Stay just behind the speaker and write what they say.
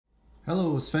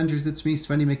Hello A-Sven-gers, it's me,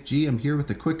 Svenny McG. I'm here with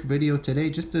a quick video today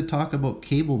just to talk about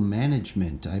cable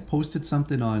management. I posted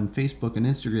something on Facebook and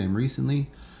Instagram recently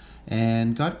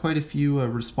and got quite a few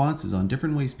responses on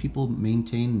different ways people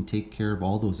maintain and take care of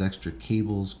all those extra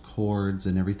cables, cords,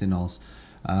 and everything else.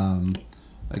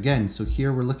 Again, so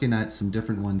here we're looking at some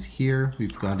different ones here.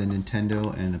 We've got a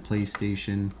Nintendo and a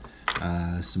PlayStation,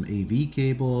 some AV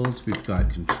cables, we've got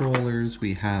controllers,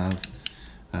 we have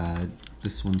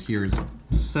this one here is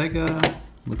Sega.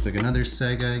 Looks like another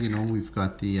Sega. You know, we've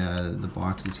got the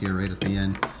boxes here right at the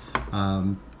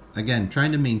end. Again,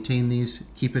 trying to maintain these,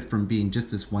 keep it from being just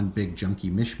this one big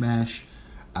junky mishmash,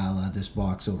 a la this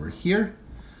box over here.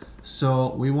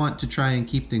 So we want to try and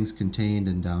keep things contained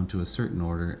and down to a certain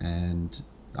order. And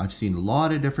I've seen a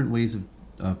lot of different ways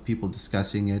of people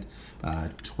discussing it.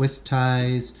 Twist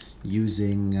ties,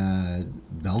 using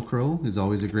Velcro is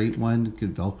always a great one because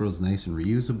Velcro is nice and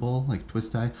reusable, like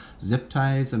twist tie. Zip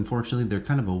ties, unfortunately, they're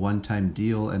kind of a one-time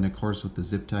deal, and of course with the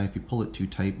zip tie, if you pull it too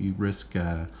tight, you risk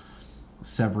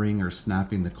severing or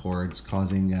snapping the cords,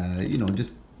 causing you know,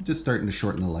 just starting to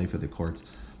shorten the life of the cords.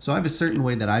 So I have a certain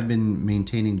way that I've been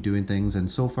maintaining doing things, and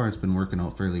so far it's been working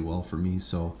out fairly well for me.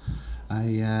 So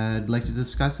I'd like to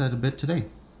discuss that a bit today.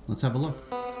 Let's have a look.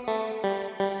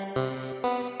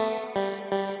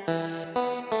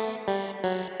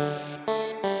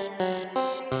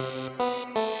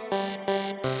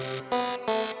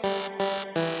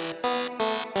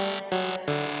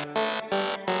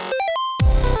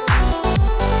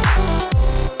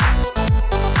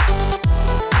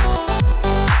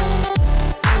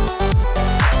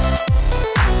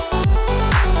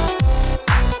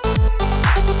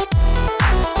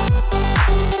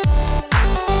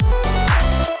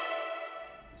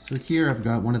 So here I've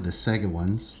got one of the Sega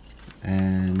ones,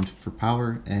 and for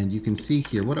power, and you can see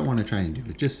here what I want to try and do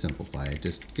is just simplify it,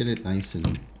 just get it nice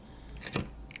and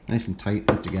tight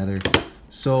put together.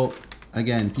 So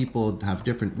again, people have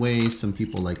different ways. Some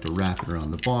people like to wrap it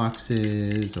around the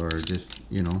boxes or just,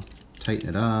 you know, tighten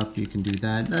it up. You can do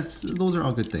that. Those are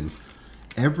all good things.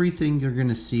 Everything you're going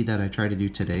to see that I try to do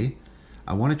today,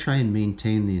 I want to try and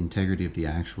maintain the integrity of the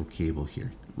actual cable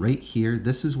here. Right here,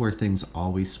 this is where things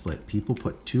always split. People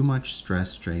put too much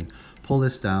stress strain, pull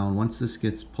this down. Once this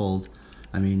gets pulled,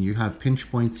 I mean, you have pinch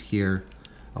points here.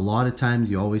 A lot of times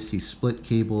you always see split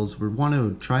cables. We want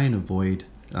to try and avoid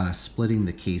splitting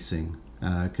the casing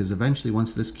because eventually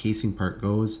once this casing part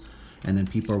goes and then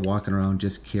people are walking around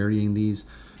just carrying these,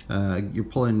 you're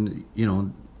pulling, you know,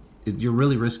 you're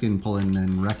really risking pulling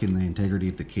and wrecking the integrity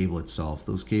of the cable itself.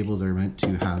 Those cables are meant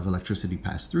to have electricity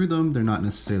pass through them. They're not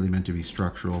necessarily meant to be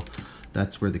structural.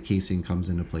 That's where the casing comes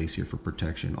into place here for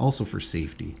protection. Also for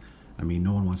safety. I mean,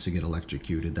 no one wants to get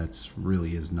electrocuted. That's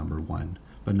really is number one.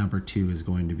 But number two is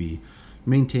going to be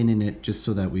maintaining it just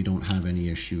so that we don't have any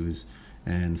issues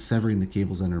and severing the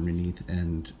cables underneath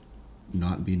and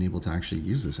not being able to actually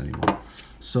use this anymore.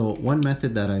 So one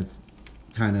method that I've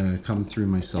kind of come through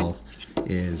myself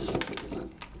is,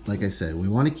 like I said, we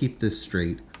want to keep this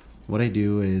straight. What I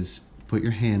do is put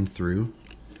your hand through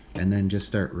and then just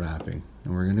start wrapping,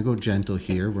 and we're going to go gentle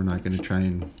here. We're not going to try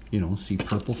and, you know, see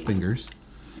purple fingers,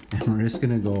 and we're just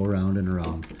going to go around and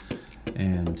around.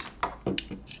 And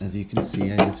as you can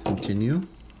see, I just continue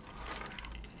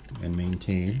and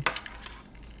maintain.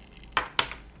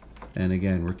 And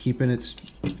again, we're keeping it,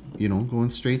 you know,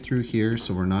 going straight through here,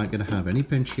 so we're not going to have any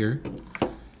pinch here.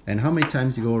 And how many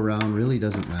times you go around really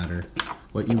doesn't matter.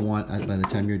 What you want by the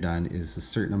time you're done is a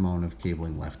certain amount of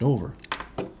cabling left over.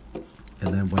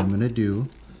 And then what I'm going to do,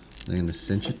 I'm going to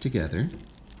cinch it together.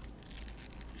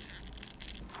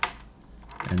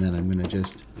 And then I'm going to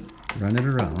just run it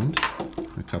around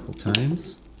a couple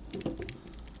times.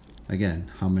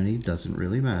 Again, how many doesn't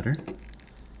really matter.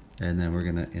 And then we're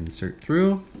going to insert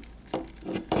through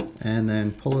and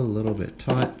then pull it a little bit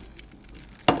taut.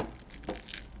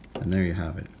 And there you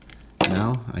have it.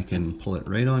 Now I can pull it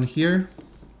right on here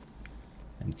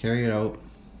and carry it out,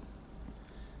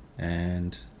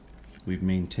 and we've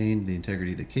maintained the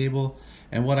integrity of the cable.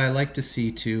 And what I like to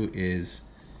see too is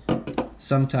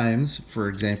sometimes, for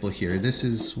example here, this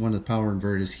is one of the power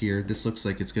inverters here. This looks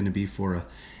like it's going to be for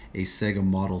a Sega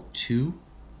Model 2,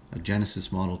 a Genesis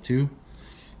Model 2.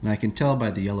 And I can tell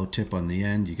by the yellow tip on the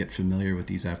end, you get familiar with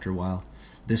these after a while.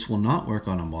 This will not work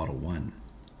on a Model 1.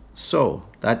 So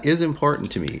that is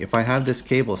important to me. If I have this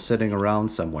cable sitting around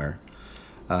somewhere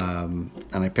and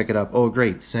I pick it up, oh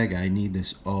great, Sega, I need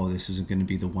this. Oh, this isn't going to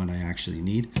be the one I actually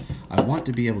need. I want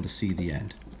to be able to see the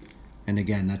end. And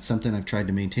again, that's something I've tried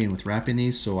to maintain with wrapping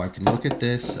these, so I can look at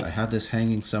this. I have this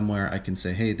hanging somewhere. I can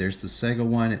say, hey, there's the Sega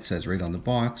one. It says right on the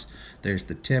box. There's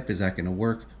the tip. Is that going to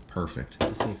work? Perfect. For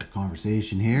the sake of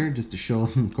conversation here, just to show,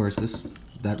 of course,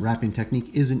 that wrapping technique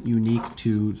isn't unique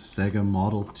to Sega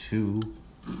Model 2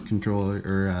 controller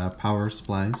or power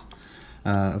supplies.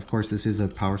 Of course, this is a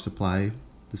power supply.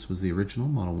 This was the original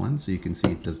Model 1, so you can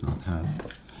see it does not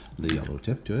have the yellow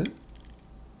tip to it.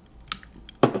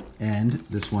 And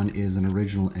this one is an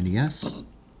original NES.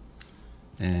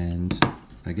 And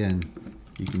again,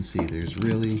 you can see there's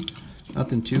really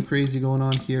nothing too crazy going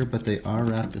on here, but they are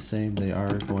wrapped the same. They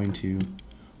are going to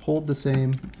hold the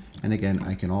same. And again,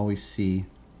 I can always see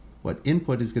what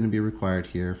input is going to be required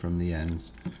here from the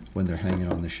ends when they're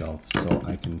hanging on the shelf. So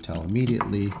I can tell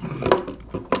immediately,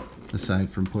 aside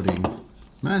from putting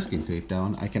masking tape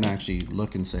down, I can actually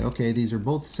look and say, okay, these are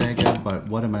both Sega, but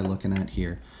what am I looking at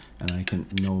here? And I can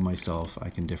know myself, I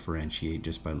can differentiate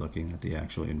just by looking at the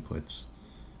actual inputs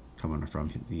coming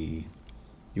from the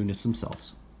units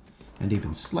themselves. And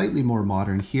even slightly more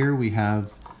modern here, we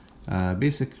have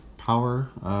basic power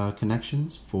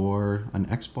connections for an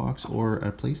Xbox or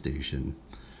a PlayStation.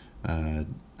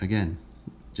 Again,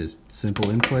 just simple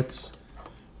inputs,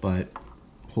 but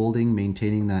holding,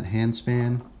 maintaining that hand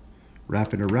span,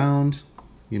 wrap it around,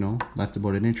 you know, left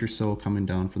about an inch or so coming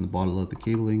down from the bottom of the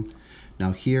cabling.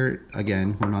 Now here,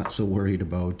 again, we're not so worried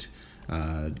about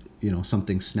you know,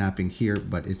 something snapping here,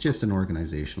 but it's just an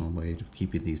organizational way of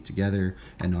keeping these together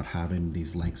and not having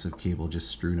these lengths of cable just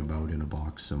strewn about in a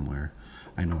box somewhere.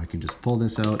 I know I can just pull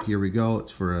this out. Here we go.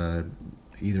 It's for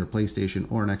either a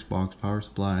PlayStation or an Xbox power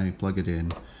supply. Plug it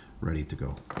in, ready to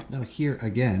go. Now here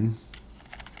again,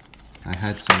 I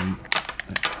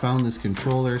found this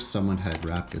controller. Someone had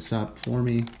wrapped this up for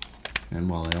me, and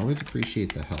while I always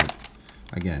appreciate the help,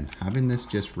 again, having this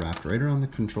just wrapped right around the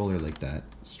controller like that,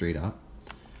 straight up,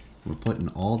 we're putting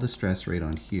all the stress right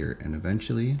on here, and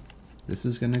eventually this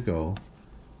is going to go,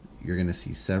 you're going to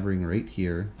see severing right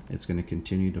here. It's going to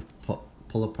continue to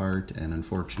pull apart, and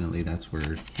unfortunately that's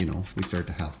where, you know, we start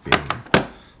to have failure.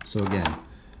 So again,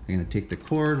 I'm going to take the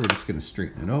cord, we're just going to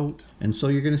straighten it out, and so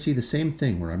you're going to see the same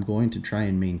thing where I'm going to try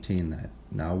and maintain that.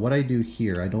 Now what I do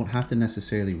here, I don't have to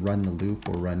necessarily run the loop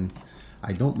or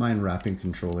I don't mind wrapping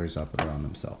controllers up around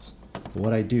themselves. But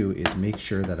what I do is make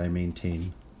sure that I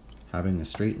maintain having a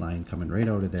straight line coming right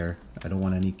out of there. I don't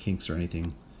want any kinks or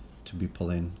anything to be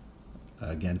pulling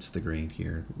against the grain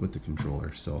here with the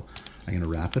controller. So I'm going to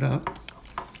wrap it up,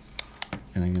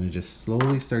 and I'm going to just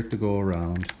slowly start to go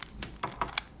around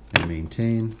and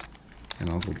maintain, and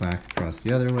I'll go back across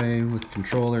the other way with the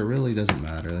controller. It really doesn't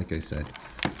matter, like I said.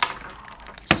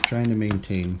 Just trying to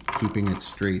maintain keeping it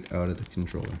straight out of the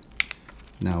controller.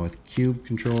 Now with cube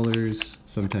controllers,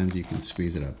 sometimes you can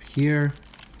squeeze it up here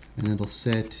and it'll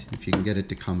sit. If you can get it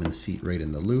to come and seat right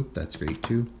in the loop, that's great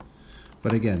too.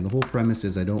 But again, the whole premise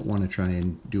is I don't want to try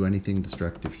and do anything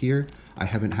destructive here. I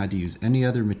haven't had to use any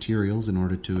other materials in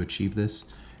order to achieve this.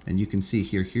 And you can see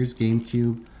here, here's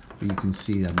GameCube. But you can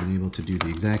see I've been able to do the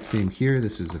exact same here.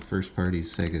 This is a first party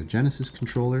Sega Genesis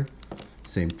controller.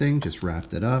 Same thing, just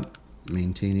wrapped it up,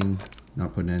 maintaining,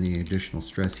 not putting any additional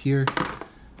stress here.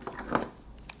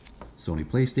 Sony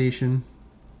PlayStation.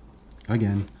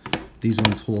 Again, these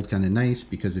ones hold kind of nice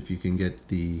because if you can get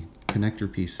the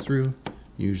connector piece through,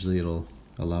 usually it'll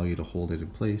allow you to hold it in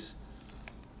place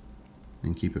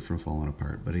and keep it from falling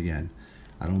apart. But again,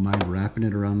 I don't mind wrapping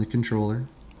it around the controller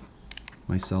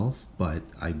myself, but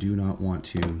I do not want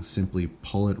to simply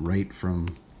pull it right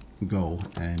from go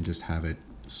and just have it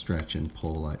stretch and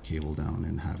pull that cable down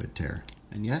and have it tear.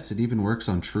 And yes, it even works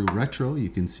on true retro. You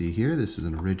can see here, this is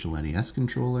an original NES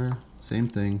controller. Same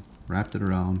thing, wrapped it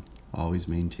around, always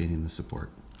maintaining the support.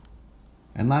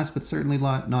 And last but certainly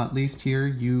not least here,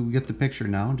 you get the picture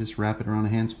now, just wrap it around a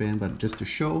handspan, but just to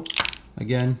show,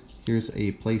 again, here's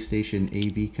a PlayStation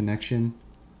AV connection.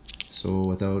 So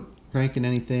without cranking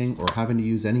anything or having to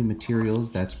use any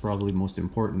materials, that's probably most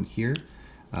important here.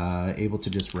 Able to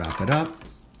just wrap it up.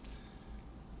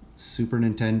 Super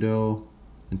Nintendo,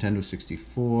 Nintendo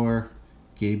 64,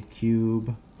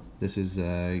 GameCube. This is,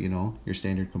 you know, your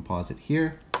standard composite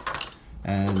here.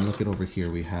 And look at over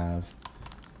here, we have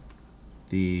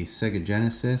the Sega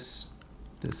Genesis.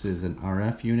 This is an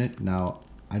RF unit. Now,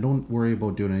 I don't worry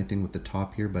about doing anything with the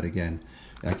top here, but again,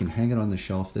 I can hang it on the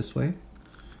shelf this way,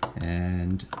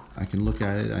 and I can look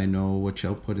at it. I know which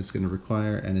output it's going to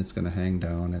require, and it's going to hang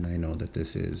down, and I know that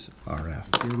this is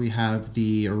RF. Here we have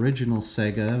the original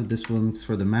Sega. This one's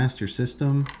for the Master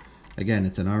System. Again,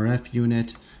 it's an RF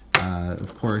unit.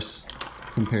 Of course,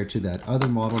 compared to that other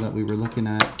model that we were looking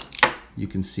at, you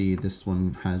can see this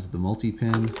one has the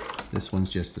multi-pin. This one's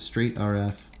just a straight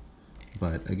RF.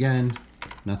 But again,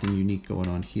 nothing unique going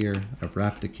on here. I've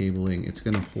wrapped the cabling. It's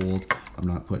going to hold I'm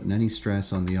not putting any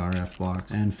stress on the RF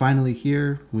box. And finally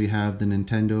here we have the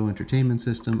Nintendo Entertainment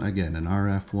System. Again, an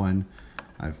RF one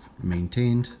I've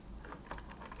maintained.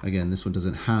 Again, this one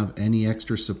doesn't have any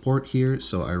extra support here,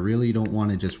 so I really don't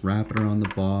want to just wrap it around the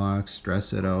box,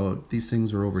 stress it out. These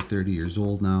things are over 30 years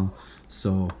old now,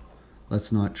 so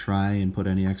let's not try and put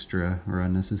any extra or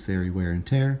unnecessary wear and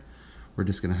tear. We're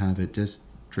just going to have it just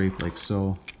draped like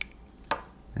so.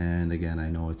 And again, I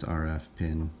know it's RF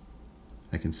pin.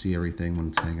 I can see everything when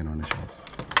it's hanging on a shelf.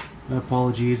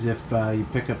 Apologies if you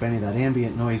pick up any of that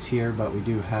ambient noise here, but we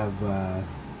do have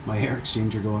my air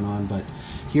exchanger going on. But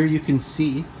here you can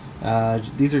see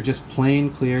these are just plain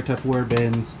clear Tupperware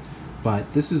bins,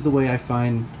 but this is the way I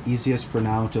find easiest for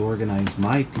now to organize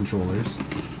my controllers.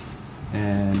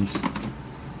 And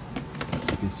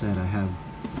like I said, I have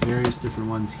various different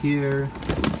ones here,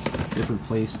 different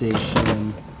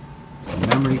PlayStation, some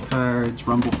memory cards,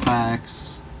 Rumble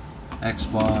packs,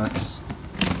 Xbox,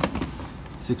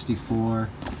 64.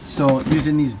 So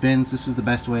using these bins, this is the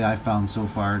best way I've found so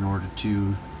far in order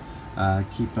to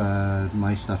keep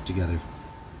my stuff together.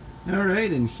 Alright,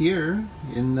 and here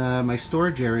in my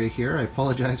storage area here, I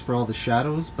apologize for all the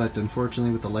shadows, but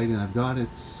unfortunately with the lighting I've got,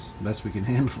 it's the best we can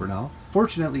handle for now.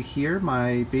 Fortunately here,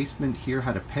 my basement here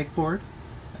had a pegboard,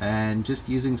 and just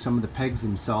using some of the pegs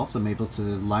themselves, I'm able to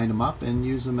line them up and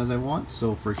use them as I want.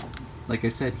 So for, like I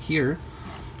said here,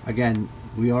 again,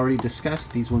 we already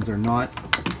discussed these ones are not,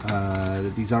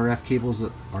 these RF cables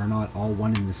are not all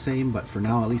one and the same, but for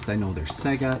now at least I know they're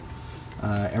Sega.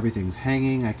 Everything's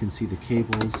hanging, I can see the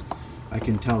cables, I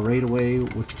can tell right away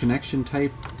which connection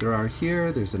type there are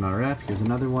here. There's an RF, here's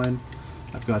another one.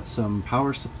 I've got some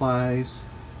power supplies,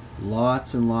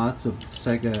 lots and lots of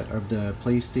Sega, of the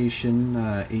PlayStation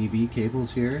AV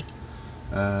cables here,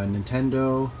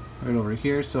 Nintendo right over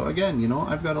here. So again, you know,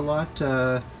 I've got a lot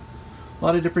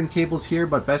of different cables here,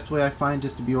 but best way I find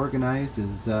just to be organized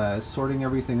is sorting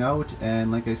everything out,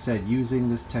 and like I said, using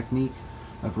this technique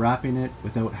of wrapping it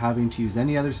without having to use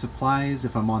any other supplies.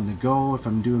 If I'm on the go, if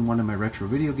I'm doing one of my retro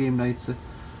video game nights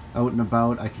out and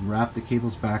about, I can wrap the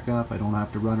cables back up. I don't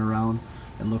have to run around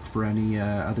and look for any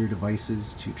other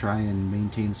devices to try and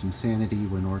maintain some sanity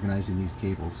when organizing these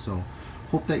cables. So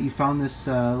hope that you found this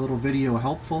little video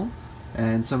helpful,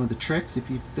 and some of the tricks.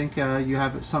 If you think you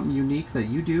have something unique that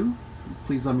you do,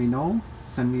 please let me know,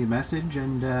 send me a message,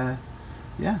 and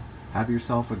yeah, have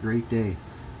yourself a great day.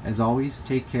 As always,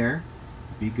 take care,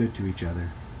 be good to each other.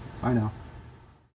 Bye now.